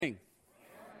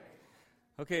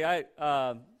Okay,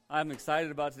 I'm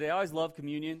excited about today. I always love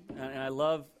communion, and I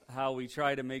love how we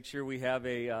try to make sure we have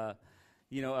a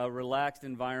relaxed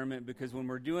environment, because when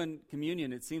we're doing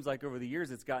communion, it seems like over the years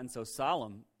it's gotten so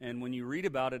solemn. And when you read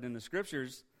about it in the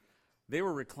scriptures, they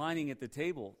were reclining at the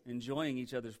table, enjoying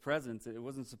each other's presence. It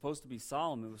wasn't supposed to be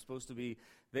solemn. It was supposed to be,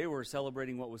 they were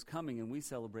celebrating what was coming, and we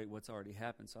celebrate what's already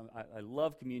happened. So I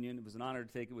love communion. It was an honor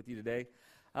to take it with you today.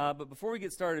 But before we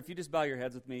get started, if you just bow your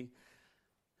heads with me.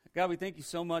 God, we thank you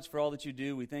so much for all that you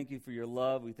do. We thank you for your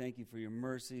love. We thank you for your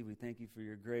mercy. We thank you for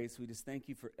your grace. We just thank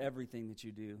you for everything that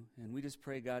you do. And we just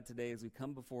pray, God, today as we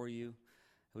come before you,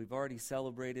 we've already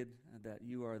celebrated that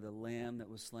you are the Lamb that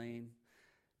was slain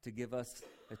to give us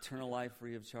eternal life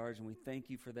free of charge. And we thank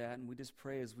you for that. And we just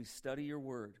pray as we study your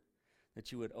word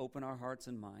that you would open our hearts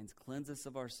and minds, cleanse us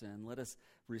of our sin. Let us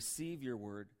receive your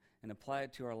word and apply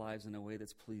it to our lives in a way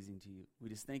that's pleasing to you. We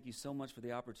just thank you so much for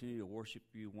the opportunity to worship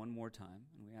you one more time.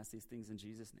 And we ask these things in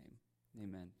Jesus' name.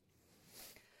 Amen.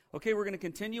 Okay, we're going to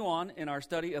continue on in our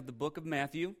study of the book of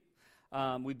Matthew.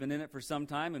 We've been in it for some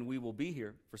time, and we will be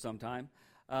here for some time.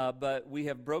 But we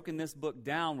have broken this book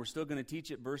down. We're still going to teach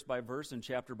it verse by verse and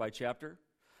chapter by chapter.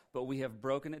 But we have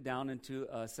broken it down into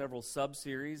several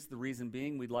sub-series. The reason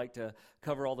being, we'd like to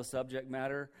cover all the subject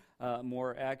matter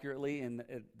more accurately, and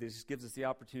this gives us the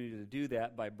opportunity to do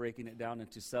that by breaking it down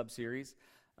into sub-series.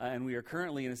 And we are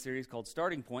currently in a series called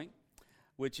Starting Point,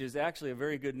 which is actually a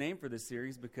very good name for this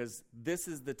series, because this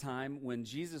is the time when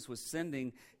Jesus was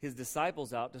sending his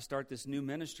disciples out to start this new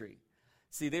ministry.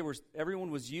 See,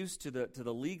 everyone was used to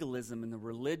the legalism and the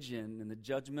religion and the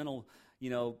judgmental,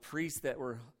 priests that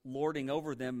were lording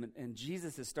over them. And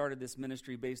Jesus has started this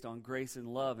ministry based on grace and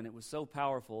love, and it was so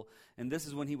powerful. And this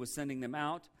is when he was sending them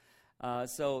out.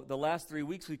 So the last 3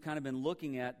 weeks, we've kind of been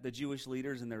looking at the Jewish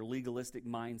leaders and their legalistic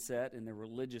mindset and their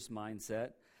religious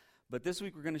mindset. But this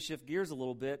week, we're going to shift gears a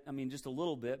little bit. Just a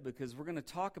little bit, because we're going to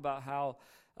talk about how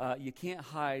you can't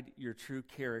hide your true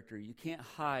character. You can't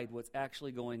hide what's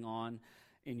actually going on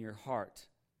in your heart.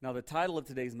 Now, the title of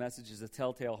today's message is A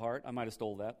Telltale Heart. I might have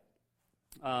stole that.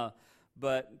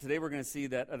 But today we're going to see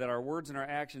that our words and our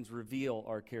actions reveal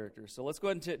our character. So let's go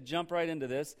ahead and jump right into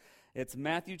this. It's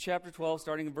Matthew chapter 12,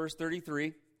 starting in verse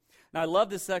 33. Now, I love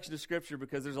this section of Scripture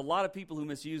because there's a lot of people who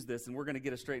misuse this, and we're going to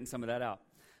get to straighten some of that out.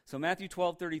 So Matthew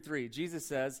 12:33, Jesus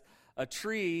says, a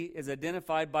tree is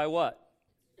identified by what?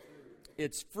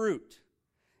 Its fruit.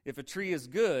 If a tree is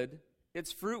good,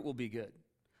 its fruit will be good.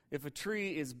 If a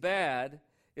tree is bad,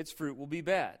 its fruit will be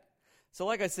bad. So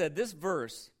like I said, this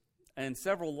verse, and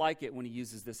several like it when he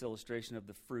uses this illustration of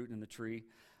the fruit and the tree,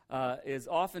 is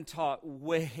often taught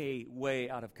way, way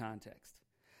out of context.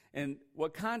 And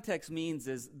what context means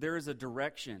is there is a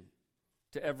direction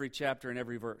to every chapter and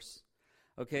every verse.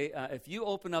 Okay, if you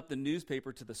open up the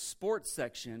newspaper to the sports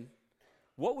section,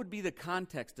 what would be the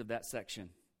context of that section?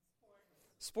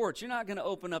 Sports. You're not going to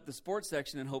open up the sports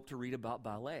section and hope to read about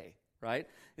ballet, right?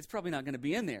 It's probably not going to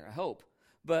be in there, I hope.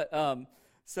 But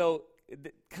so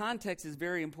the context is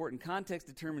very important. Context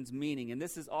determines meaning, and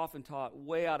this is often taught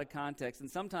way out of context,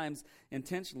 and sometimes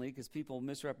intentionally, because people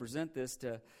misrepresent this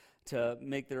to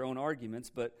make their own arguments.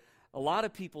 But a lot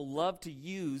of people love to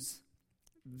use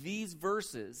these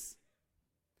verses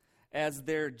as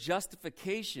their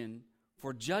justification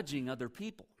for judging other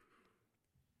people.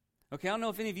 Okay, I don't know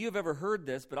if any of you have ever heard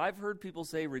this, but I've heard people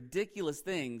say ridiculous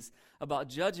things about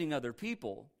judging other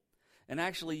people and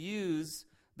actually use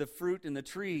the fruit and the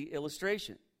tree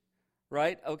illustration,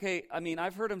 right? Okay,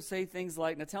 I've heard them say things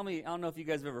like, now tell me, I don't know if you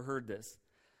guys have ever heard this,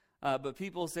 but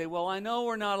people say, well, I know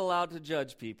we're not allowed to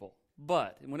judge people,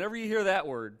 but, and whenever you hear that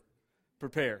word,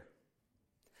 prepare.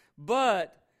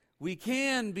 But we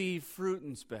can be fruit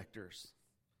inspectors.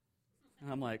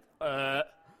 And I'm like,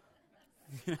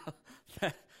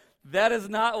 that is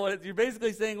not what you're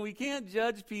basically saying. We can't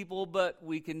judge people, but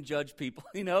we can judge people.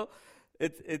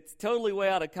 It's totally way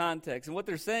out of context. And what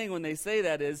they're saying when they say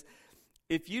that is,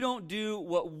 if you don't do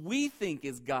what we think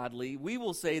is godly, we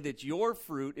will say that your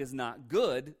fruit is not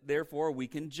good, therefore we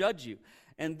can judge you.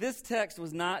 And this text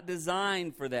was not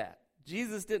designed for that.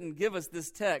 Jesus didn't give us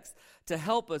this text to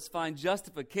help us find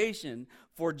justification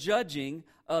for judging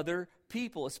other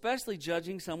people, especially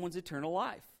judging someone's eternal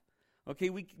life.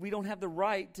 Okay, we don't have the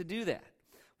right to do that.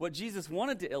 What Jesus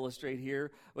wanted to illustrate here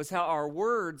was how our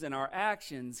words and our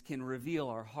actions can reveal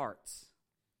our hearts,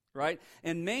 right?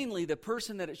 And mainly the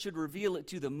person that it should reveal it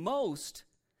to the most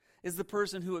is the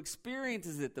person who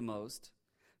experiences it the most,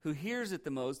 who hears it the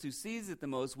most, who sees it the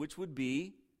most, which would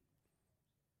be,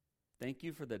 thank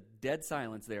you for the dead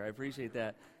silence there, I appreciate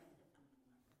that.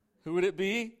 Who would it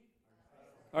be?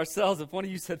 Ourselves. If one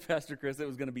of you said, Pastor Chris, it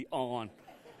was going to be on.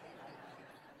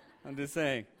 I'm just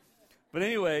saying. But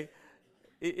anyway,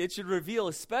 it should reveal,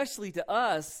 especially to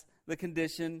us, the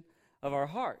condition of our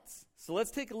hearts. So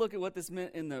let's take a look at what this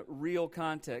meant in the real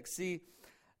context. See,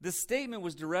 this statement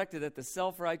was directed at the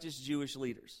self-righteous Jewish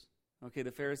leaders. Okay,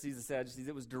 the Pharisees, the Sadducees.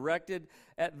 It was directed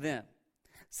at them.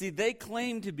 See, they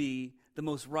claimed to be the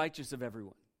most righteous of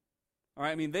everyone. All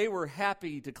right, I mean, they were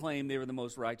happy to claim they were the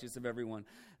most righteous of everyone.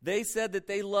 They said that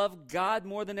they loved God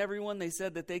more than everyone. They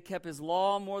said that they kept his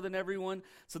law more than everyone.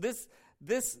 So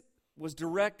this was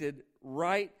directed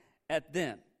right at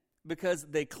them because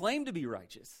they claimed to be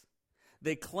righteous.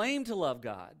 They claimed to love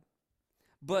God,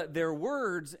 but their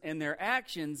words and their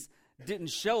actions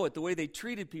didn't show it. The way they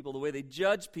treated people, the way they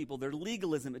judged people, their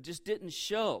legalism, it just didn't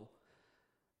show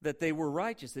that they were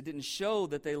righteous. It didn't show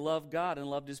that they loved God and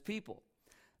loved his people.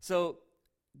 So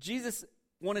Jesus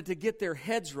wanted to get their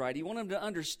heads right. He wanted them to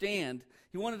understand.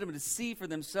 He wanted them to see for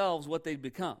themselves what they'd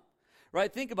become.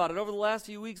 Right? Think about it. Over the last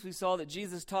few weeks, we saw that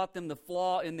Jesus taught them the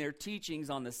flaw in their teachings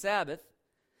on the Sabbath.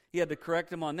 He had to correct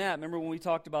them on that. Remember when we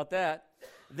talked about that?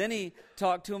 Then he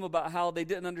talked to them about how they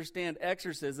didn't understand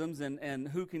exorcisms and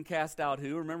who can cast out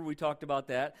who. Remember we talked about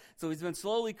that? So he's been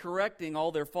slowly correcting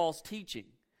all their false teaching.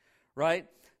 Right?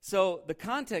 So the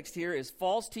context here is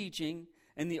false teaching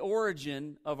and the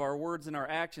origin of our words and our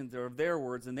actions, or of their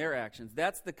words and their actions.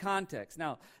 That's the context.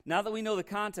 Now that we know the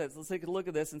context, let's take a look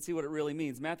at this and see what it really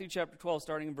means. Matthew chapter 12,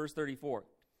 starting in verse 34.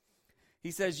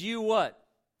 He says, you what?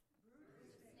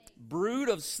 Brood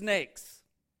of snakes.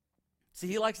 See,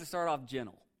 he likes to start off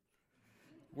gentle.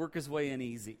 Work his way in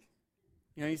easy.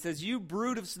 You know, he says, you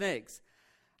brood of snakes.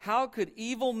 How could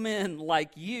evil men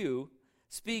like you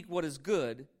speak what is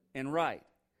good and right?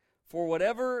 For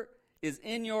whatever is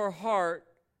in your heart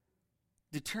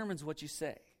determines what you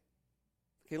say.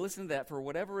 Okay, listen to that. For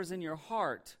whatever is in your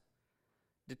heart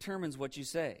determines what you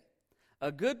say.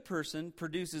 A good person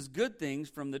produces good things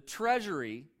from the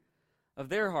treasury of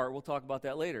their heart. We'll talk about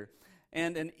that later.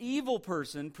 And an evil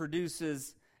person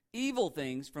produces evil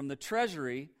things from the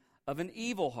treasury of an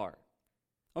evil heart.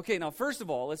 Okay, now first of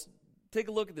all, let's take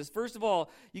a look at this. First of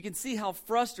all, you can see how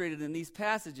frustrated in these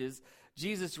passages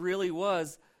Jesus really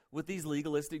was with these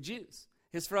legalistic Jews.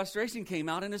 His frustration came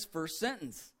out in his first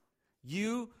sentence.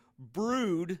 You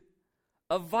brood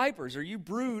of vipers, or you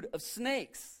brood of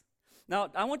snakes. Now,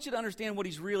 I want you to understand what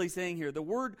he's really saying here. The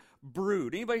word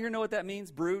brood. Anybody here know what that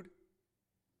means, brood?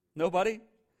 Nobody?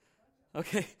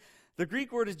 Okay. The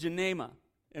Greek word is genema,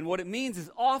 and what it means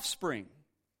is offspring.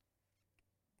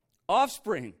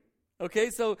 Offspring. Okay,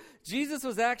 so Jesus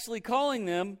was actually calling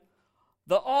them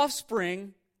the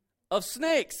offspring of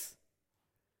snakes.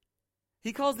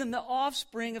 He calls them the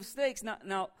offspring of snakes.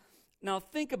 Now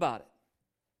think about it.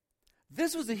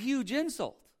 This was a huge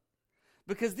insult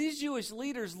because these Jewish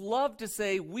leaders loved to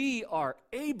say, we are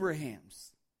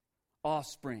Abraham's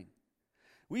offspring.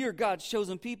 We are God's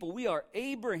chosen people. We are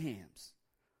Abraham's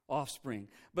offspring.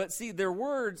 But see, their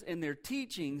words and their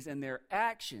teachings and their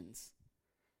actions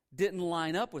didn't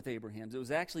line up with Abraham's. It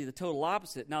was actually the total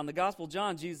opposite. Now, in the Gospel of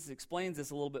John, Jesus explains this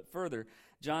a little bit further.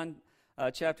 John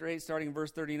chapter 8, starting in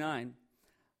verse 39.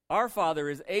 Our father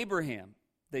is Abraham,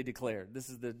 they declared. This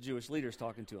is the Jewish leaders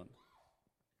talking to him.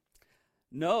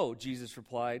 No, Jesus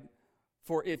replied,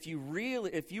 for if you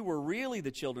were really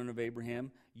the children of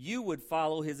Abraham, you would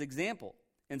follow his example.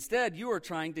 Instead, you are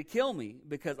trying to kill me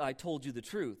because I told you the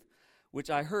truth, which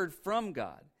I heard from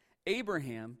God.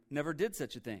 Abraham never did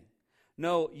such a thing.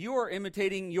 No, you are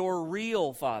imitating your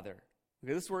real father.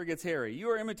 Okay, this is where it gets hairy.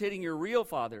 You are imitating your real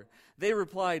father. They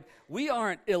replied, we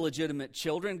aren't illegitimate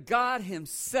children. God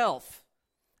himself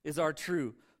is our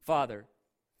true father.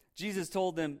 Jesus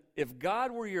told them, if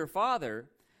God were your father,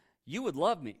 you would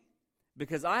love me,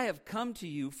 because I have come to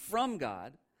you from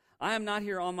God. I am not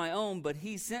here on my own, but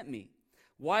he sent me.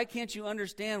 Why can't you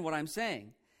understand what I'm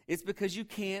saying? It's because you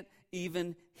can't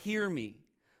even hear me.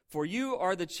 For you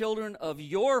are the children of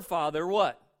your father,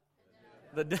 what?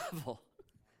 The devil.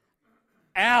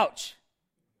 Ouch.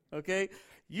 Okay?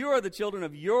 You are the children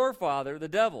of your father, the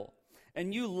devil,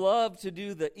 and you love to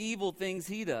do the evil things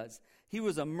he does. He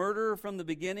was a murderer from the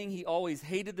beginning. He always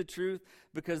hated the truth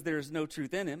because there is no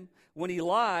truth in him. When he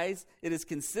lies, it is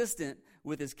consistent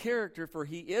with his character, for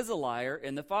he is a liar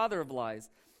and the father of lies.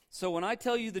 So when I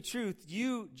tell you the truth,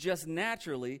 you just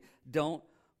naturally don't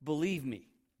believe me.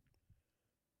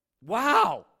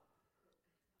 Wow.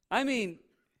 I mean,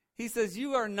 he says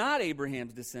you are not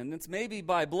Abraham's descendants, maybe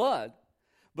by blood,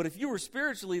 but if you were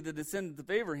spiritually the descendant of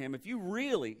Abraham, if you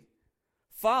really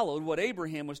followed what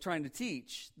Abraham was trying to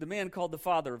teach, the man called the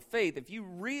father of faith, if you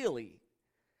really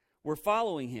were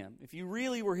following him, if you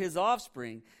really were his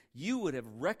offspring, you would have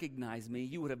recognized me,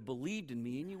 you would have believed in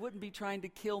me, and you wouldn't be trying to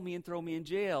kill me and throw me in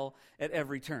jail at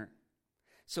every turn.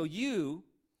 So you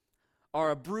are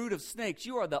a brood of snakes.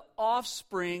 You are the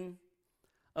offspring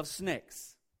of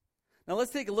snakes. Now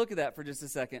let's take a look at that for just a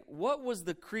second. What was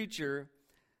the creature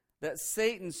that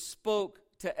Satan spoke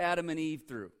to Adam and Eve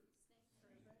through?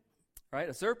 Right?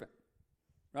 A serpent.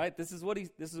 Right? This is what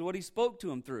he spoke to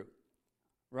him through.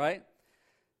 Right?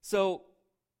 So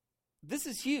this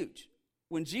is huge.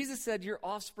 When Jesus said you're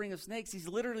offspring of snakes, he's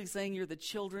literally saying you're the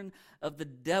children of the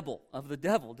devil. Of the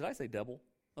devil. Did I say devil?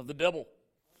 Of the devil.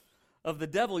 Of the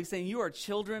devil. He's saying you are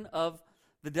children of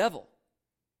the devil.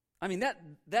 I mean,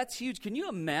 that's huge. Can you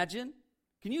imagine?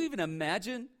 Can you even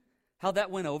imagine how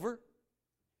that went over?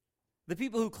 The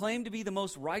people who claim to be the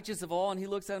most righteous of all, and he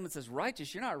looks at them and says,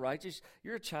 righteous? You're not righteous.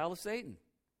 You're a child of Satan.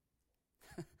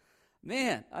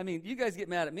 Man, I mean, you guys get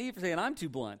mad at me for saying I'm too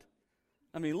blunt.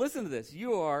 I mean, listen to this.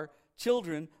 You are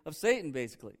children of Satan,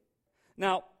 basically.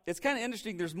 Now, it's kind of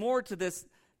interesting. There's more to this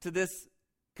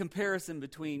comparison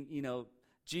between,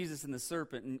 Jesus and the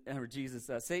serpent,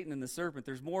 Satan and the serpent.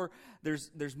 There's more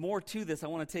to this I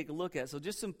want to take a look at. So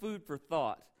just some food for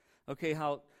thought. Okay,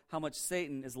 how much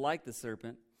Satan is like the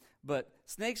serpent. But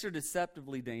snakes are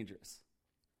deceptively dangerous.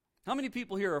 How many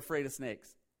people here are afraid of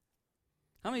snakes?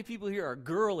 How many people here are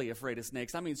girly afraid of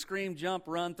snakes? I mean, scream, jump,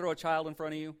 run, throw a child in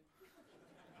front of you.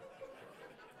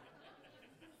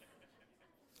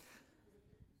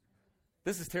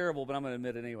 This is terrible, but I'm going to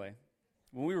admit it anyway.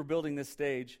 When we were building this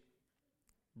stage,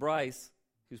 Bryce,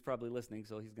 who's probably listening,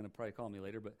 so he's going to probably call me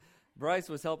later, but Bryce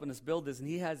was helping us build this, and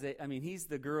he's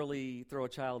the girly, throw a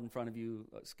child in front of you,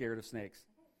 scared of snakes.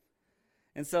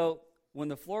 And so when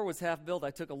the floor was half built,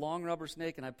 I took a long rubber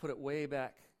snake and I put it way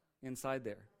back inside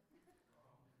there.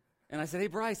 And I said, hey,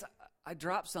 Bryce, I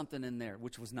dropped something in there,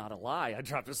 which was not a lie. I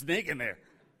dropped a snake in there.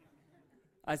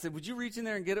 I said, would you reach in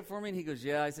there and get it for me? And he goes,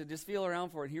 yeah. I said, just feel around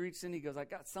for it. He reached in, he goes, I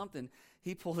got something.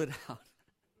 He pulled it out.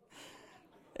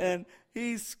 And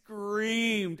he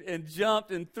screamed and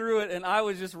jumped and threw it, and I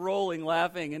was just rolling,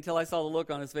 laughing until I saw the look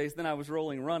on his face. Then I was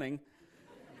rolling, running.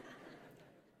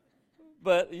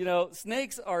 But,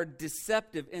 snakes are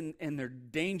deceptive and they're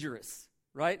dangerous,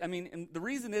 right? I mean, and the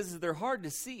reason is they're hard to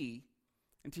see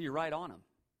until you're right on them.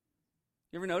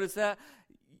 You ever notice that?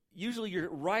 Usually you're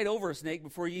right over a snake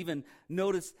before you even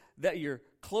notice that you're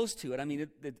close to it. I mean,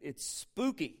 it's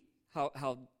spooky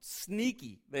how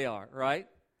sneaky they are, right?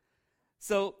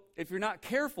 So if you're not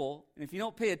careful and if you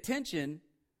don't pay attention,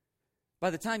 by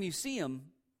the time you see them,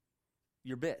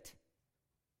 you're bit.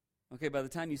 Okay, by the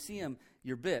time you see them,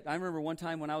 you're bit. I remember one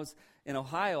time when I was in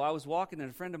Ohio, I was walking and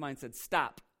a friend of mine said,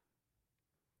 stop.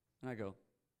 And I go,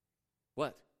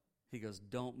 what? He goes,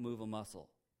 don't move a muscle.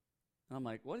 And I'm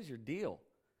like, what is your deal?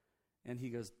 And he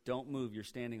goes, don't move, you're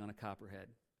standing on a copperhead.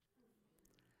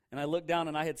 And I looked down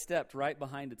and I had stepped right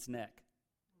behind its neck.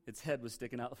 Its head was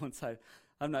sticking out one side.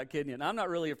 I'm not kidding you. And I'm not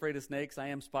really afraid of snakes. I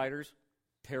am spiders.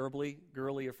 Terribly,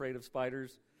 girly afraid of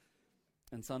spiders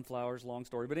and sunflowers. Long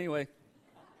story. But anyway.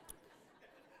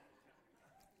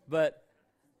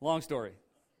 Long story.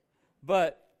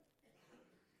 But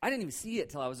I didn't even see it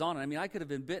till I was on it. I mean, I could have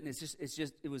been bitten.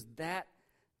 It was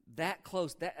that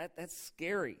close. That's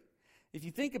scary. If you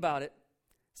think about it,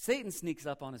 Satan sneaks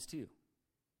up on us too,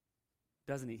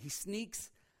 doesn't he? He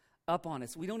sneaks up on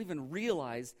us. We don't even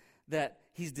realize that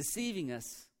he's deceiving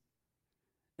us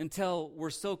until we're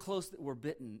so close that we're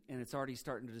bitten and it's already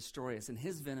starting to destroy us. And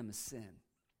his venom is sin.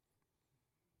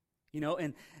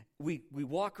 And we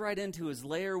walk right into his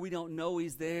lair. We don't know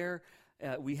he's there.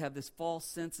 We have this false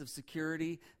sense of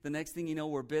security. The next thing you know,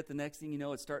 we're bit. The next thing you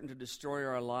know, it's starting to destroy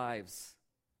our lives,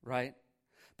 right?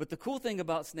 But the cool thing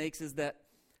about snakes is that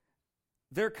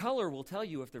their color will tell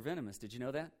you if they're venomous. Did you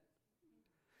know that?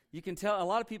 You can tell. A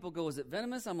lot of people go, is it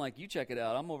venomous? I'm like, you check it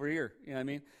out. I'm over here. You know what I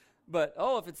mean? But,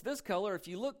 if it's this color, if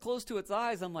you look close to its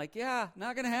eyes, I'm like, yeah,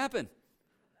 not going to happen.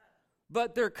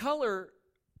 But their color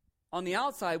on the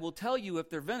outside will tell you if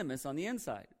they're venomous on the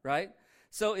inside, right?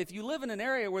 So if you live in an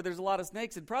area where there's a lot of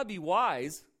snakes, it'd probably be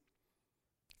wise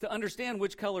to understand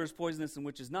which color is poisonous and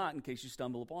which is not in case you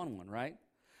stumble upon one, right?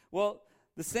 Well,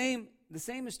 the same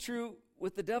is true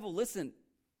with the devil. Listen,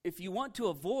 if you want to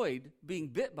avoid being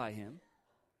bit by him,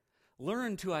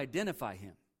 learn to identify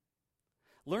him.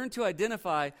 Learn to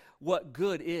identify what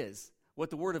good is, what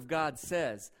the Word of God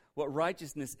says, what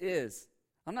righteousness is.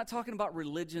 I'm not talking about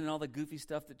religion and all the goofy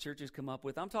stuff that churches come up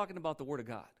with. I'm talking about the Word of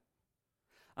God.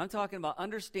 I'm talking about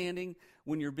understanding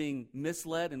when you're being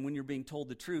misled and when you're being told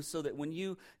the truth so that when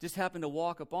you just happen to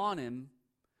walk upon him,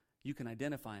 you can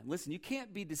identify him. Listen, you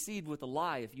can't be deceived with a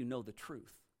lie if you know the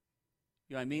truth.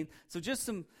 You know what I mean? So just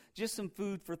some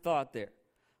food for thought there.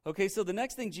 Okay, so the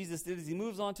next thing Jesus did is he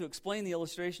moves on to explain the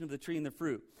illustration of the tree and the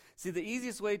fruit. See, the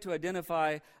easiest way to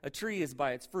identify a tree is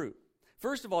by its fruit.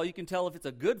 First of all, you can tell if it's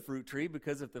a good fruit tree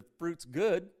because if the fruit's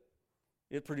good,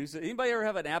 it produces. Anybody ever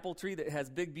have an apple tree that has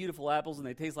big, beautiful apples and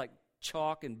they taste like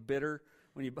chalk and bitter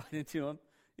when you bite into them?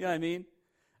 You know what I mean?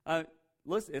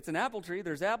 Listen, it's an apple tree.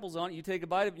 There's apples on it. You take a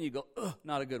bite of it and you go, ugh,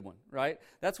 not a good one, right?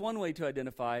 That's one way to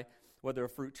identify whether a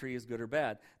fruit tree is good or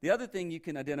bad. The other thing you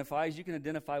can identify is you can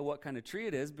identify what kind of tree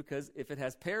it is, because if it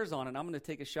has pears on it, I'm going to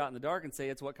take a shot in the dark and say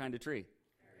it's what kind of tree?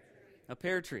 A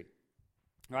pear tree,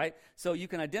 right? So you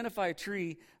can identify a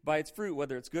tree by its fruit,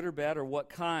 whether it's good or bad or what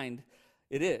kind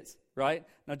it is, right?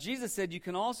 Now, Jesus said you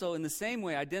can also, in the same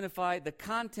way, identify the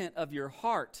content of your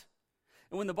heart.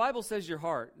 And when the Bible says your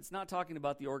heart, it's not talking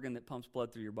about the organ that pumps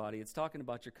blood through your body. It's talking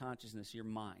about your consciousness, your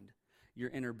mind, your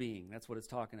inner being. That's what it's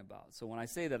talking about. So when I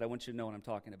say that, I want you to know what I'm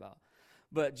talking about.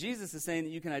 But Jesus is saying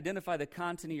that you can identify the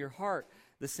content of your heart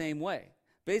the same way,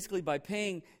 basically by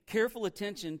paying careful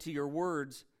attention to your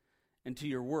words and to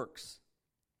your works.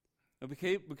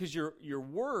 Okay? Because your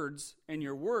words and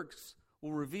your works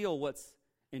will reveal what's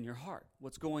in your heart,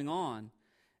 what's going on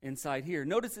inside here.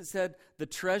 Notice it said the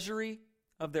treasury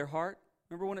of their heart.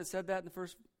 Remember when it said that in the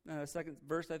first, second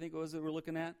verse, I think it was that we're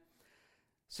looking at?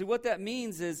 See, what that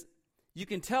means is you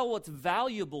can tell what's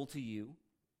valuable to you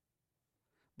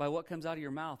by what comes out of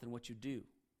your mouth and what you do.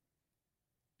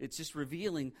 It's just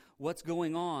revealing what's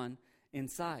going on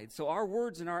inside. So our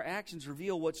words and our actions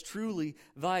reveal what's truly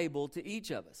valuable to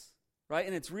each of us, right?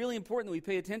 And it's really important that we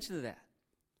pay attention to that,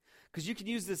 because you can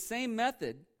use the same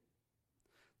method,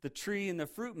 the tree and the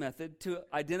fruit method, to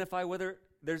identify whether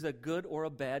there's a good or a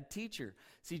bad teacher.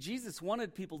 See, Jesus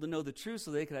wanted people to know the truth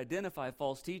so they could identify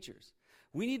false teachers.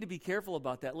 We need to be careful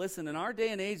about that. Listen, in our day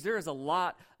and age, there is a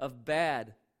lot of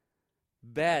bad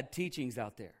teachings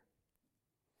out there.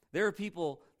 There are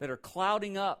people that are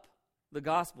clouding up the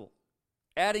gospel,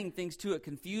 adding things to it,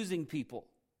 confusing people.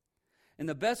 And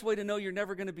the best way to know you're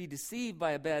never going to be deceived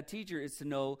by a bad teacher is to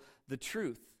know the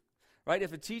truth, right?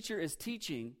 If a teacher is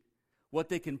teaching what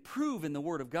they can prove in the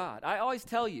Word of God. I always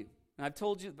tell you, and I've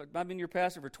told you, I've been your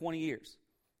pastor for 20 years,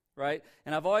 right?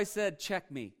 And I've always said,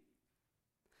 check me.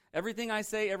 Everything I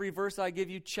say, every verse I give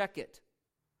you, check it.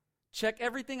 Check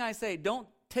everything I say. Don't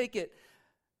take it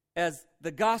as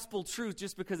the gospel truth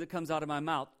just because it comes out of my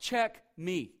mouth. Check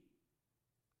me.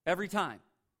 Every time.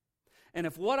 And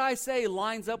if what I say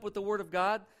lines up with the Word of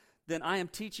God, then I am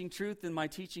teaching truth and my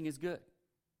teaching is good.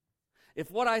 If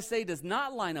what I say does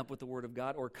not line up with the Word of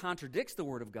God or contradicts the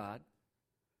Word of God,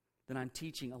 then I'm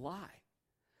teaching a lie.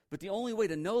 But the only way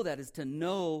to know that is to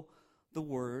know the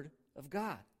Word of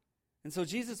God. And so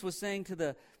Jesus was saying to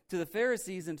the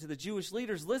Pharisees and to the Jewish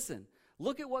leaders, listen,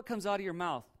 look at what comes out of your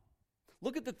mouth.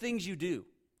 Look at the things you do.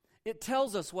 It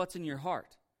tells us what's in your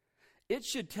heart. It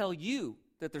should tell you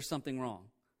that there's something wrong.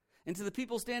 And to the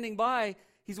people standing by,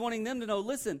 he's wanting them to know,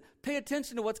 listen, pay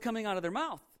attention to what's coming out of their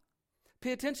mouth.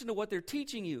 Pay attention to what they're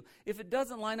teaching you. If it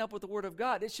doesn't line up with the Word of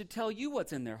God, it should tell you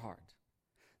what's in their heart.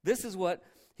 This is what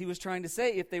he was trying to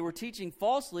say. If they were teaching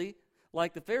falsely,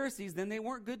 like the Pharisees, then they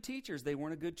weren't good teachers. They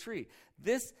weren't a good tree.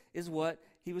 This is what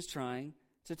he was trying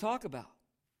to talk about.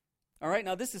 All right,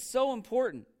 now this is so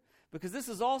important because this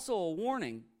is also a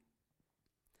warning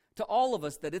to all of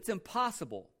us that it's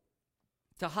impossible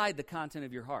to hide the content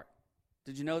of your heart.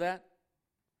 Did you know that?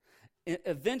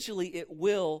 Eventually, it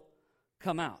will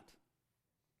come out.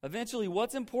 Eventually,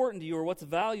 what's important to you or what's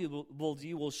valuable to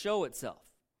you will show itself.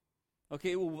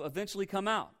 Okay, it will eventually come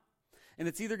out. And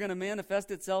it's either going to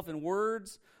manifest itself in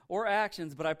words or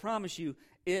actions, but I promise you,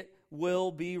 it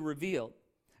will be revealed.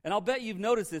 And I'll bet you've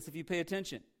noticed this if you pay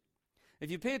attention.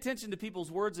 If you pay attention to people's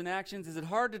words and actions, is it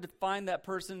hard to define that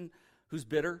person who's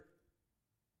bitter?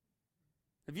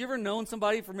 Have you ever known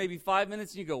somebody for maybe 5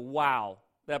 minutes and you go, wow,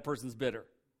 that person's bitter?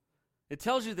 It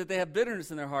tells you that they have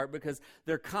bitterness in their heart because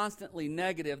they're constantly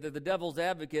negative. They're the devil's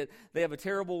advocate. They have a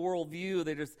terrible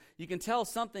worldview. You can tell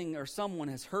something or someone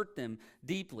has hurt them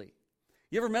deeply.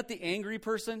 You ever met the angry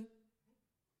person?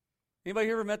 Anybody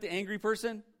here ever met the angry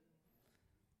person?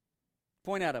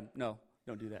 Point at them. No,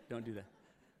 don't do that. Don't do that.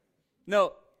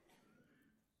 No.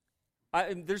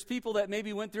 There's people that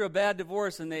maybe went through a bad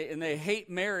divorce and they hate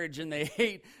marriage and they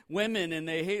hate women and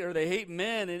they hate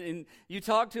men and you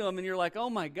talk to them and you're like, oh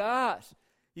my gosh.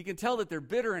 You can tell that they're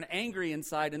bitter and angry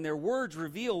inside and their words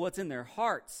reveal what's in their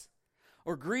hearts.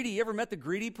 Or greedy. You ever met the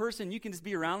greedy person? You can just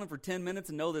be around them for 10 minutes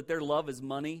and know that their love is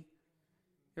money.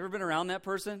 You ever been around that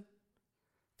person?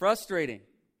 Frustrating.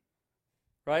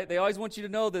 Right? They always want you to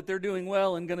know that they're doing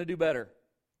well and going to do better.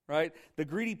 Right? The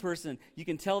greedy person, you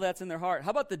can tell that's in their heart.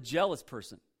 How about the jealous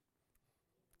person?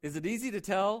 Is it easy to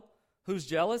tell who's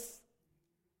jealous?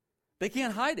 They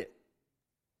can't hide it.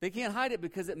 They can't hide it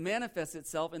because it manifests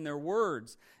itself in their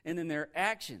words and in their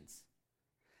actions.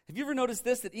 Have you ever noticed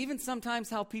this, that even sometimes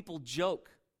how people joke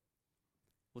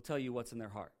will tell you what's in their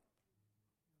heart?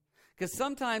 Because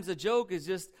sometimes a joke is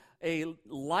just a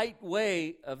light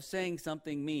way of saying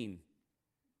something mean.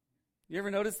 You ever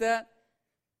notice that?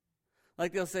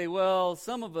 Like they'll say, well,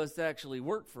 some of us actually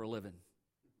work for a living.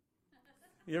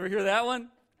 You ever hear that one?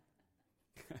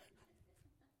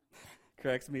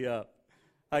 Cracks me up.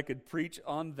 I could preach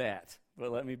on that,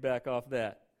 but let me back off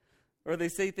that. Or they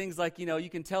say things like, you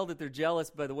can tell that they're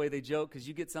jealous by the way they joke because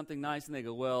you get something nice and they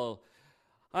go, well,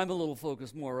 I'm a little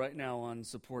focused more right now on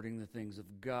supporting the things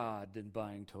of God than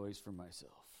buying toys for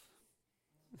myself.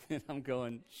 And I'm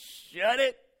going, shut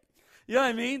it. You know what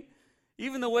I mean?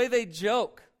 Even the way they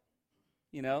joke,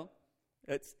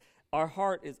 our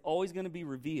heart is always going to be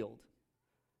revealed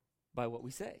by what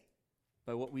we say,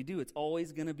 by what we do. It's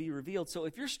always going to be revealed. So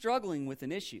if you're struggling with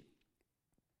an issue,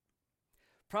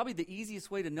 probably the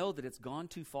easiest way to know that it's gone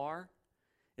too far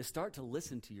is start to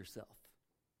listen to yourself.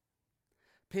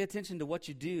 Pay attention to what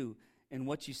you do and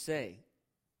what you say.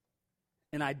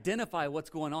 And identify what's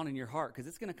going on in your heart, because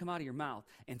it's going to come out of your mouth,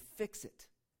 and fix it.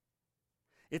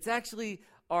 It's actually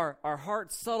our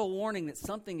heart's subtle warning that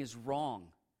something is wrong.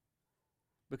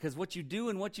 Because what you do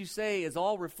and what you say is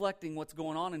all reflecting what's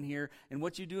going on in here, and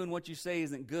what you do and what you say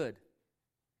isn't good.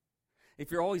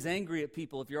 If you're always angry at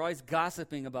people, if you're always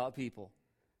gossiping about people,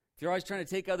 if you're always trying to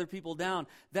take other people down,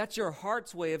 that's your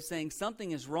heart's way of saying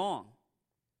something is wrong.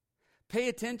 Pay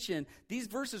attention. These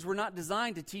verses were not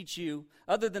designed to teach you,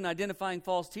 other than identifying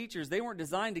false teachers, they weren't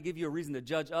designed to give you a reason to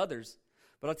judge others.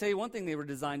 But I'll tell you one thing they were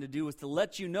designed to do was to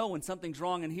let you know when something's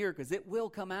wrong in here, because it will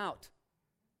come out.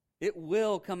 It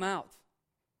will come out.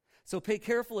 So pay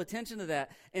careful attention to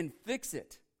that and fix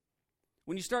it.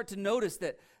 When you start to notice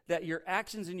that your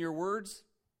actions and your words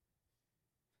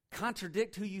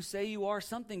contradict who you say you are,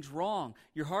 something's wrong.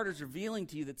 Your heart is revealing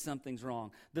to you that something's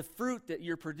wrong. The fruit that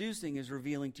you're producing is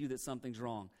revealing to you that something's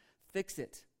wrong. Fix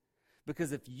it.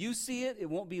 Because if you see it, it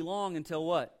won't be long until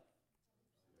what?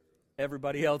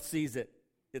 Everybody else sees it.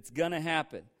 It's going to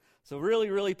happen. So really,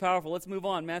 really powerful. Let's move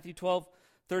on. Matthew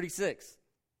 12:36.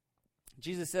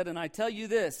 Jesus said, and I tell you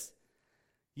this,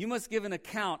 you must give an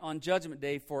account on Judgment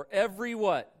Day for every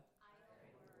what?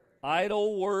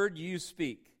 Idle word you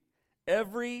speak.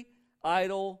 Every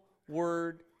idle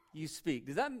word you speak.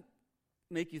 Does that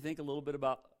make you think a little bit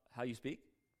about how you speak?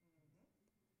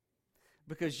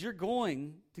 Because you're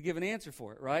going to give an answer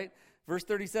for it, right? Verse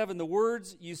 37, the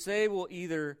words you say will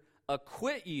either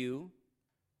acquit you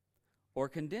or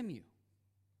condemn you.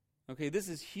 Okay, this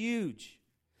is huge.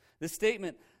 This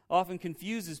statement often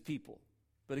confuses people.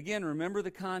 But again, remember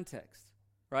the context,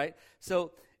 right?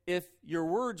 So if your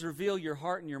words reveal your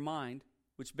heart and your mind,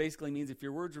 which basically means if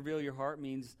your words reveal your heart,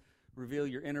 means reveal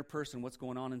your inner person, what's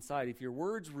going on inside. If your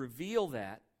words reveal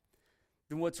that,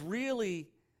 then what's really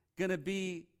going to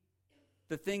be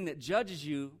the thing that judges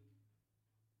you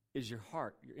is your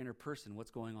heart, your inner person,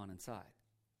 what's going on inside.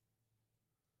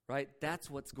 Right? That's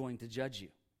what's going to judge you.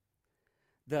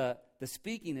 The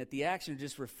speaking, the action are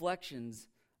just reflections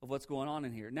of what's going on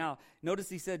in here. Now, notice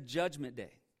he said Judgment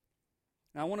Day.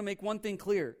 Now, I want to make one thing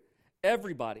clear.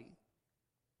 Everybody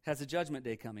has a judgment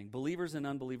day coming, believers and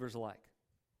unbelievers alike.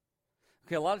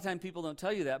 Okay, a lot of times people don't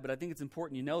tell you that, but I think it's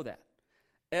important you know that.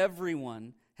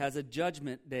 Everyone has a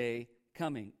judgment day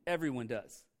coming. Everyone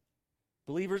does.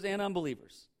 Believers and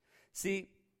unbelievers. See,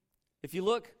 if you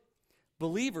look,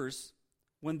 believers,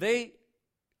 when they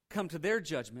come to their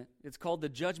judgment, it's called the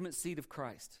judgment seat of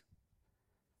Christ.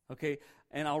 Okay,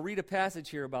 and I'll read a passage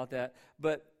here about that,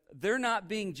 but they're not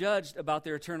being judged about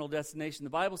their eternal destination. The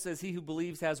Bible says he who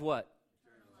believes has what?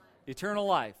 Eternal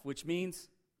life, which means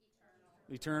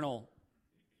eternal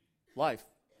life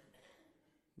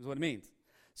is what it means.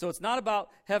 So it's not about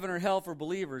heaven or hell for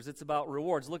believers. It's about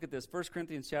rewards. Look at this, 1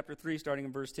 Corinthians chapter 3, starting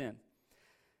in verse 10.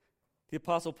 The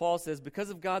Apostle Paul says, because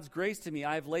of God's grace to me,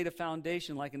 I have laid a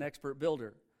foundation like an expert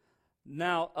builder.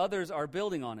 Now others are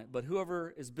building on it, but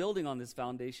whoever is building on this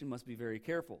foundation must be very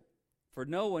careful. For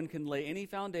no one can lay any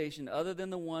foundation other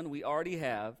than the one we already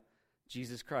have,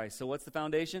 Jesus Christ. So what's the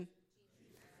foundation?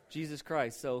 Jesus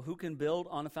Christ. So who can build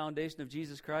on the foundation of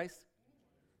Jesus Christ?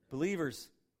 Believers.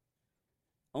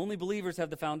 Only believers have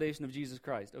the foundation of Jesus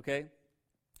Christ, okay?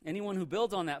 Anyone who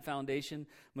builds on that foundation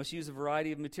must use a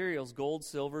variety of materials, gold,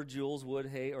 silver, jewels, wood,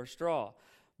 hay, or straw.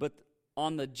 But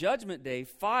on the judgment day,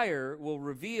 fire will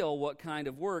reveal what kind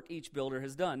of work each builder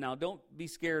has done. Now, don't be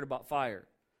scared about fire.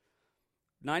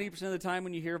 90% of the time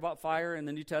when you hear about fire in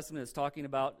the New Testament, it's talking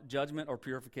about judgment or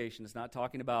purification. It's not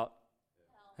talking about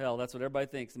hell. That's what everybody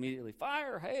thinks immediately.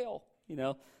 Fire, hail.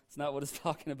 It's not what it's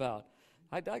talking about.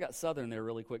 I got Southern there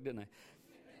really quick, didn't I?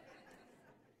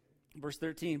 Verse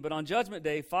 13, but on Judgment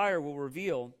Day, fire will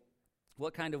reveal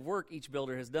what kind of work each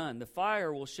builder has done. The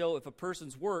fire will show if a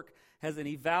person's work has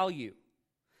any value.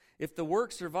 If the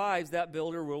work survives, that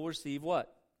builder will receive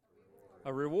what?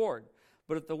 A reward.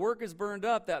 But if the work is burned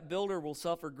up, that builder will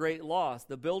suffer great loss.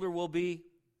 The builder will be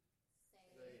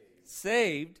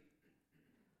saved,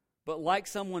 but like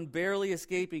someone barely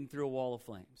escaping through a wall of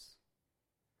flames.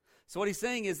 So what he's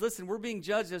saying is, listen, we're being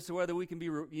judged as to whether we can be,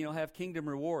 have kingdom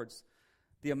rewards,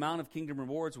 the amount of kingdom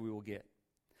rewards we will get.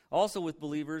 Also with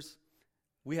believers,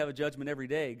 we have a judgment every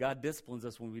day. God disciplines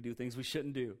us when we do things we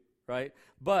shouldn't do, right?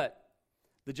 But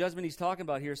the judgment he's talking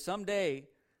about here, someday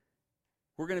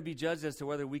we're going to be judged as to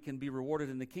whether we can be rewarded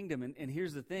in the kingdom. And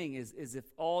here's the thing, is if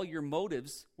all your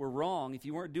motives were wrong, if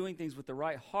you weren't doing things with the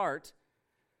right heart,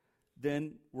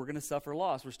 then we're going to suffer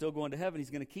loss. We're still going to heaven. He's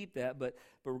going to keep that, but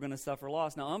we're going to suffer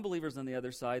loss. Now, unbelievers on the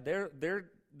other side,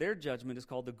 their judgment is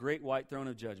called the Great White Throne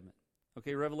of Judgment.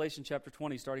 Okay, Revelation chapter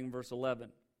 20, starting in verse 11.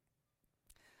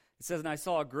 It says, and I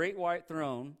saw a great white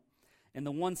throne, and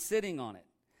the one sitting on it.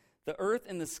 The earth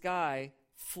and the sky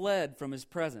fled from his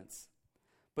presence,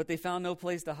 but they found no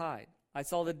place to hide. I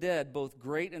saw the dead, both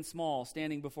great and small,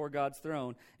 standing before God's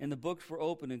throne, and the books were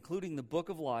opened, including the book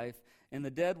of life, and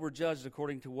the dead were judged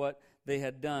according to what they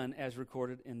had done as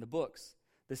recorded in the books.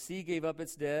 The sea gave up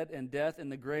its dead, and death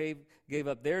and the grave gave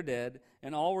up their dead,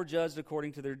 and all were judged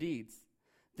according to their deeds.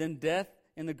 Then death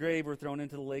and the grave were thrown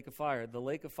into the lake of fire. The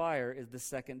lake of fire is the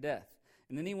second death.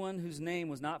 And anyone whose name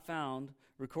was not found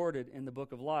recorded in the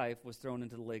book of life was thrown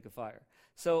into the lake of fire.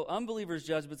 So unbelievers'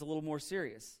 judgment's a little more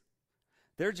serious.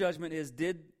 Their judgment is,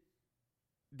 did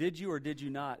you or did you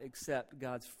not accept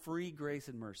God's free grace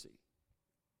and mercy?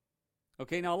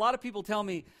 Okay, now a lot of people tell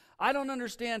me, I don't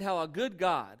understand how a good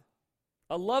God,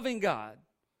 a loving God,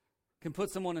 can put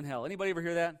someone in hell. Anybody ever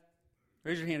hear that?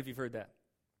 Raise your hand if you've heard that.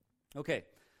 Okay,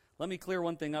 let me clear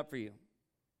one thing up for you.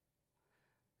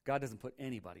 God doesn't put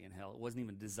anybody in hell. It wasn't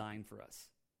even designed for us.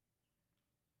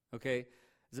 Okay?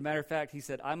 As a matter of fact, he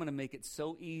said, I'm going to make it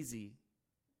so easy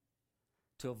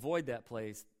to avoid that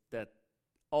place that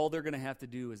all they're going to have to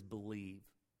do is believe.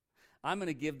 I'm going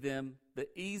to give them the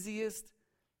easiest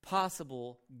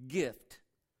possible gift.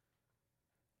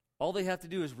 All they have to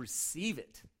do is receive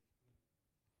it.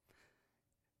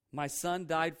 My son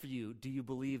died for you. Do you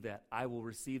believe that? I will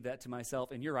receive that to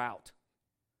myself, and you're out.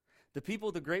 The people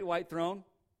of the great white throne,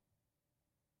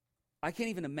 I can't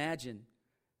even imagine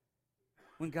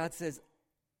when God says,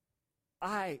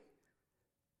 I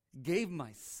gave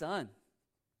my son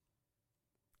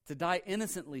to die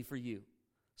innocently for you,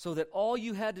 so that all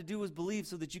you had to do was believe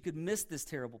so that you could miss this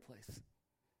terrible place.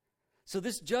 So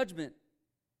this judgment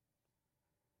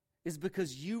is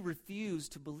because you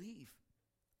refused to believe.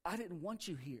 I didn't want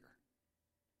you here.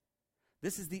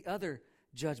 This is the other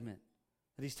judgment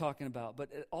that he's talking about.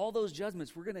 But at all those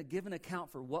judgments, we're going to give an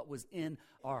account for what was in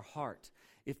our heart.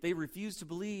 If they refuse to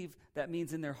believe, that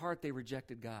means in their heart they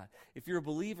rejected God. If you're a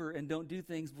believer and don't do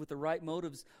things with the right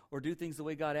motives or do things the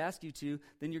way God asked you to,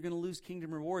 then you're going to lose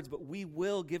kingdom rewards. But we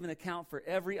will give an account for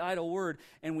every idle word,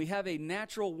 and we have a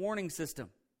natural warning system.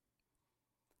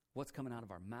 What's coming out of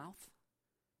our mouth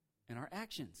and our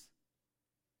actions.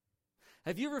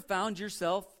 Have you ever found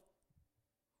yourself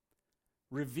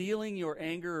revealing your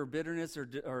anger or bitterness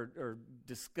or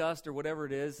disgust or whatever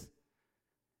it is,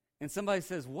 and somebody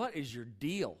says, what is your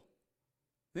deal?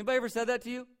 Anybody ever said that to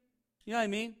you? You know what I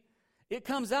mean? It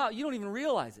comes out. You don't even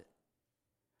realize it.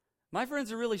 My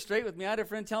friends are really straight with me. I had a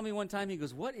friend tell me one time, he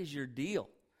goes, what is your deal?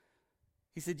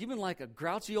 He said, you've been like a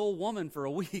grouchy old woman for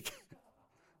a week.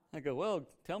 I go, well,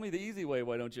 tell me the easy way,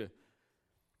 why don't you?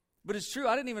 But it's true,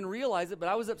 I didn't even realize it, but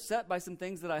I was upset by some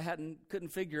things that I couldn't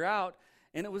figure out,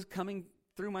 and it was coming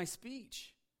through my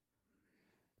speech.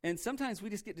 And sometimes we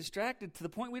just get distracted to the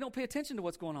point we don't pay attention to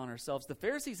what's going on ourselves. The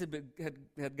Pharisees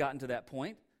had gotten to that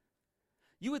point.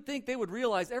 You would think they would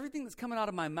realize everything that's coming out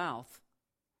of my mouth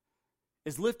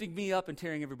is lifting me up and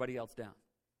tearing everybody else down.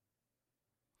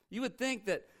 You would think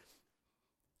that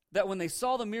when they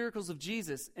saw the miracles of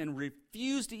Jesus and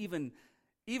refused to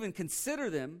even consider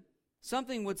them,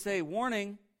 something would say,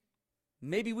 warning,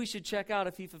 maybe we should check out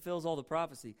if he fulfills all the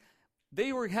prophecy.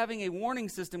 They were having a warning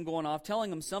system going off, telling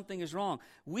them something is wrong.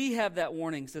 We have that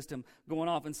warning system going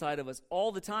off inside of us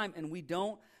all the time, and we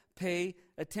don't pay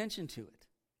attention to it.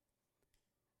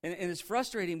 And it's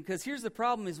frustrating because here's the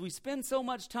problem is we spend so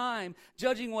much time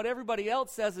judging what everybody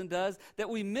else says and does that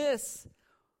we miss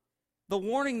the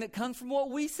warning that comes from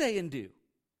what we say and do.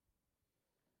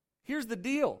 Here's the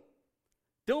deal.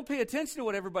 Don't pay attention to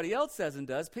what everybody else says and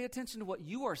does. Pay attention to what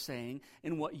you are saying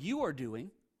and what you are doing.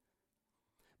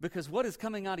 Because what is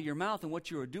coming out of your mouth and what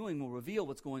you are doing will reveal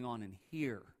what's going on in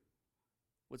here.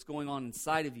 what's going on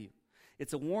inside of you.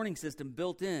 It's a warning system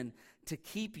built in to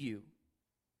keep you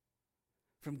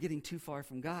from getting too far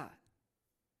from God.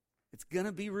 It's going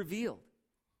to be revealed.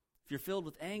 If you're filled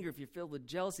with anger, if you're filled with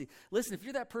jealousy. Listen, if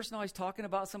you're that person always talking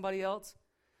about somebody else,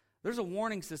 there's a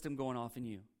warning system going off in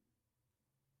you.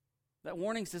 That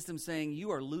warning system saying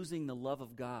you are losing the love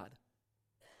of God.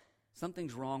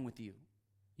 Something's wrong with you.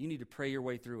 You need to pray your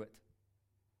way through it.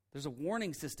 There's a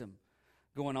warning system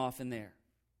going off in there.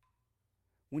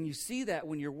 When you see that,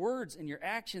 when your words and your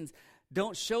actions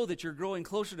don't show that you're growing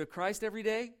closer to Christ every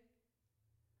day,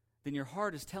 then your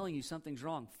heart is telling you something's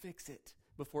wrong. Fix it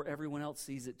before everyone else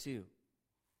sees it too.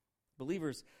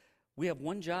 Believers, we have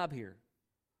one job here: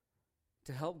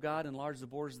 to help God enlarge the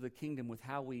borders of the kingdom with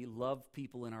how we love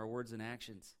people in our words and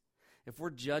actions. If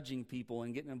we're judging people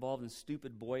and getting involved in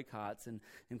stupid boycotts and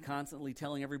constantly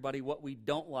telling everybody what we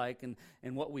don't like and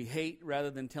what we hate rather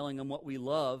than telling them what we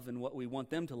love and what we want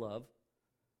them to love,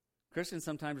 Christians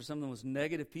sometimes are some of the most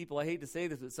negative people. I hate to say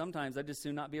this, but sometimes I'd just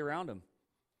soon not be around them.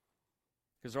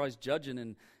 Because they're always judging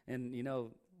and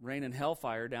raining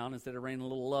hellfire down instead of raining a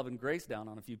little love and grace down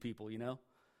on a few people,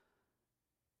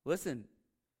 Listen,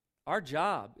 our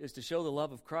job is to show the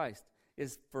love of Christ,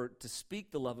 is to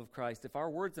speak the love of Christ. If our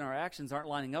words and our actions aren't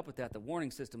lining up with that, the warning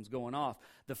system's going off.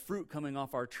 The fruit coming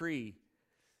off our tree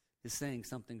is saying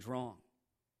something's wrong,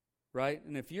 right?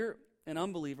 And if you're an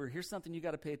unbeliever, here's something you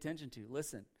got to pay attention to.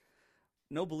 Listen,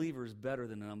 no believer is better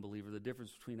than an unbeliever. The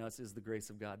difference between us is the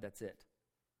grace of God. That's it.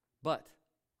 But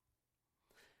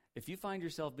if you find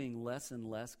yourself being less and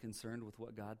less concerned with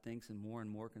what God thinks and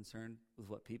more concerned with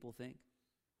what people think,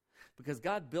 because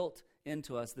God built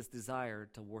into us this desire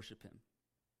to worship Him.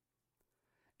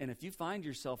 And if you find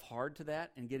yourself hard to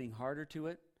that and getting harder to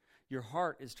it, your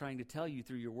heart is trying to tell you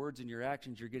through your words and your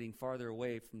actions you're getting farther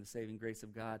away from the saving grace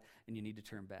of God and you need to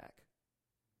turn back.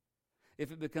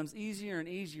 If it becomes easier and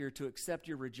easier to accept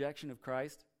your rejection of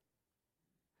Christ,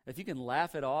 if you can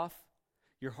laugh it off,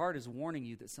 your heart is warning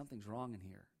you that something's wrong in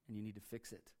here and you need to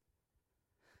fix it.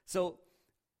 So,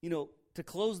 to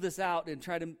close this out and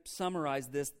try to summarize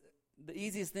this, the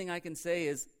easiest thing I can say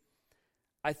is,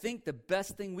 I think the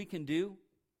best thing we can do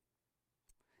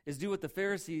is do what the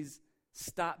Pharisees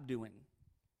stopped doing.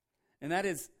 And that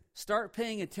is start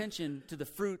paying attention to the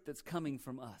fruit that's coming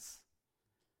from us.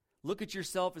 Look at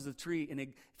yourself as a tree. And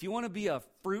if you want to be a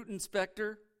fruit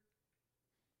inspector,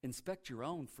 inspect your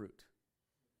own fruit.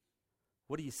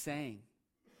 What are you saying?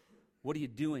 What are you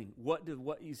doing? What do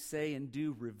what you say and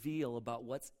do reveal about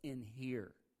what's in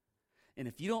here? And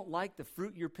if you don't like the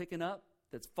fruit you're picking up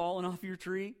that's falling off your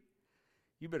tree,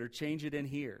 you better change it in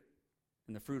here,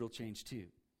 and the fruit will change too.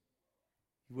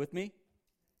 You with me?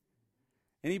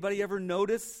 Anybody ever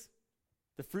notice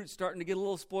the fruit starting to get a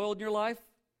little spoiled in your life?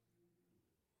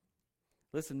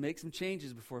 Listen, make some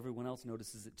changes before everyone else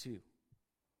notices it too.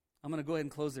 I'm going to go ahead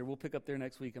and close there. We'll pick up there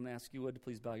next week. I'm going to ask you to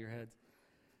please bow your heads.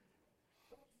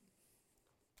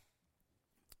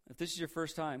 If this is your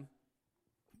first time,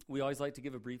 we always like to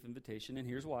give a brief invitation, and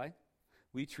here's why.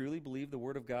 We truly believe the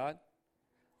Word of God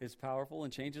is powerful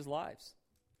and changes lives.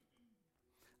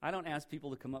 I don't ask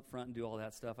people to come up front and do all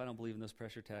that stuff. I don't believe in those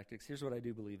pressure tactics. Here's what I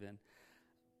do believe in.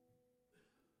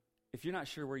 If you're not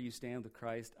sure where you stand with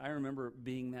Christ, I remember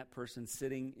being that person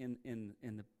sitting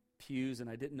in the pews, and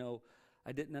I didn't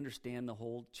understand the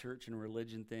whole church and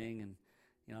religion thing, and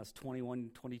I was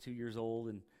 21, 22 years old,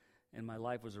 and my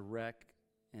life was a wreck,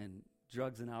 and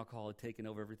drugs and alcohol had taken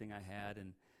over everything I had,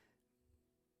 and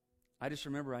I just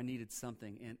remember I needed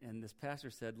something, and this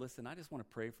pastor said, listen, I just want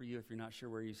to pray for you if you're not sure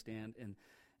where you stand,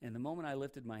 and the moment I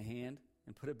lifted my hand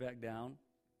and put it back down,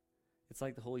 it's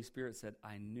like the Holy Spirit said,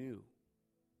 I knew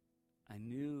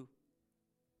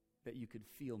that you could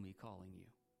feel me calling you,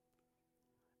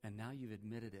 and now you've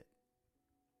admitted it,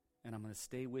 and I'm going to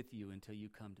stay with you until you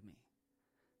come to me.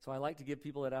 So I like to give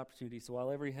people that opportunity. So while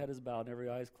every head is bowed and every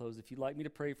eye is closed, if you'd like me to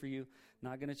pray for you,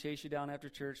 not going to chase you down after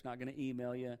church, not going to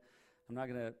email you,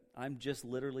 I'm just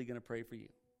literally going to pray for you.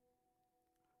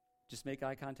 Just make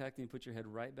eye contact and put your head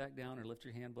right back down, or lift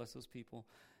your hand, bless those people,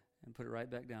 and put it right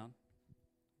back down.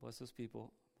 Bless those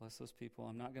people, bless those people.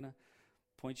 I'm not going to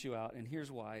point you out, and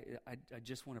here's why. I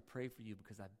just want to pray for you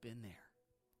because I've been there.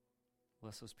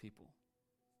 Bless those people.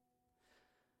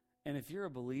 And if you're a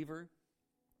believer,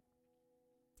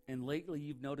 and lately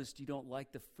you've noticed you don't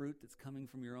like the fruit that's coming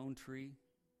from your own tree,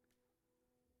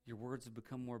 your words have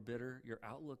become more bitter, your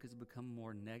outlook has become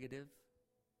more negative,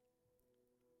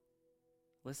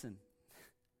 listen,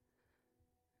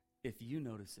 if you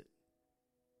notice it,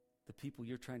 the people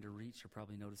you're trying to reach are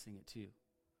probably noticing it too.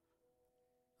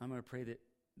 I'm going to pray that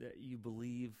you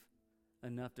believe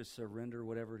enough to surrender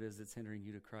whatever it is that's hindering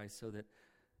you to Christ, so that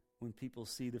when people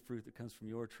see the fruit that comes from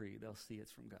your tree, they'll see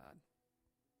it's from God.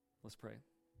 Let's pray.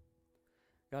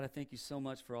 God, I thank you so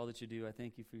much for all that you do. I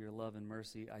thank you for your love and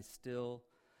mercy. I still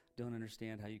don't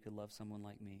understand how you could love someone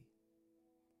like me.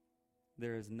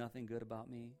 There is nothing good about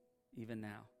me, even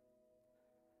now.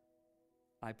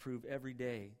 I prove every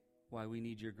day why we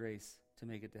need your grace to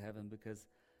make it to heaven, because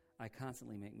I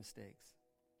constantly make mistakes.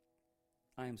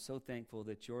 I am so thankful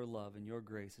that your love and your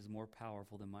grace is more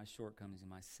powerful than my shortcomings and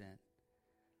my sin.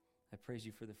 I praise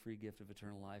you for the free gift of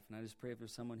eternal life. And I just pray if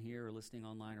there's someone here or listening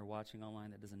online or watching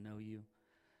online that doesn't know you,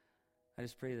 I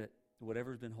just pray that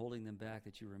whatever's been holding them back,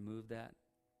 that you remove that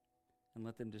and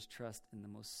let them just trust in the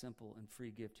most simple and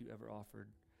free gift you ever offered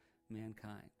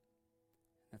mankind.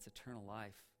 That's eternal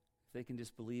life. If they can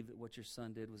just believe that what your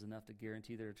son did was enough to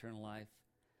guarantee their eternal life,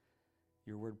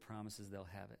 your word promises they'll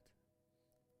have it.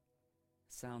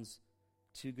 Sounds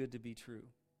too good to be true.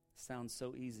 Sounds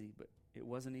so easy, but it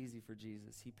wasn't easy for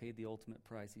Jesus. He paid the ultimate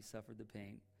price. He suffered the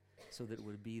pain so that it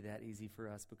would be that easy for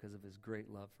us because of his great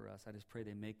love for us. I just pray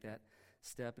they make that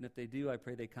step. And if they do, I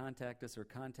pray they contact us or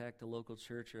contact a local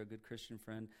church or a good Christian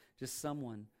friend, just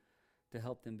someone to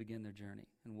help them begin their journey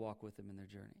and walk with them in their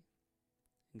journey.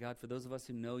 And God, for those of us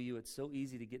who know you, it's so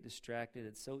easy to get distracted.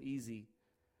 It's so easy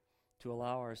to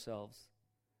allow ourselves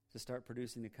to start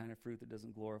producing the kind of fruit that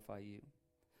doesn't glorify you.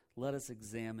 Let us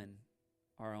examine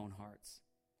our own hearts.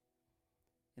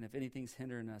 And if anything's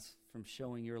hindering us from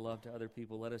showing your love to other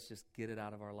people, let us just get it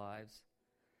out of our lives.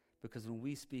 Because when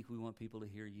we speak, we want people to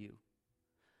hear you.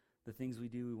 The things we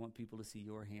do, we want people to see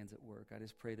your hands at work. I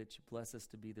just pray that you bless us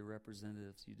to be the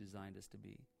representatives you designed us to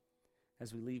be.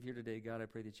 As we leave here today, God, I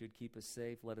pray that you would keep us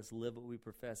safe. Let us live what we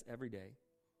profess every day.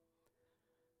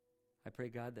 I pray,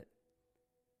 God,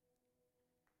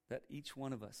 that each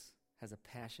one of us has a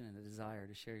passion and a desire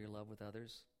to share your love with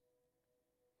others.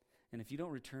 And if you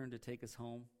don't return to take us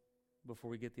home before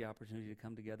we get the opportunity to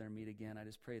come together and meet again, I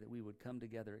just pray that we would come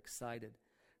together excited,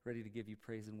 ready to give you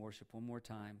praise and worship one more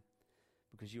time,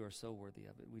 because you are so worthy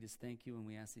of it. We just thank you and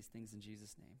we ask these things in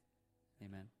Jesus' name.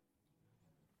 Amen.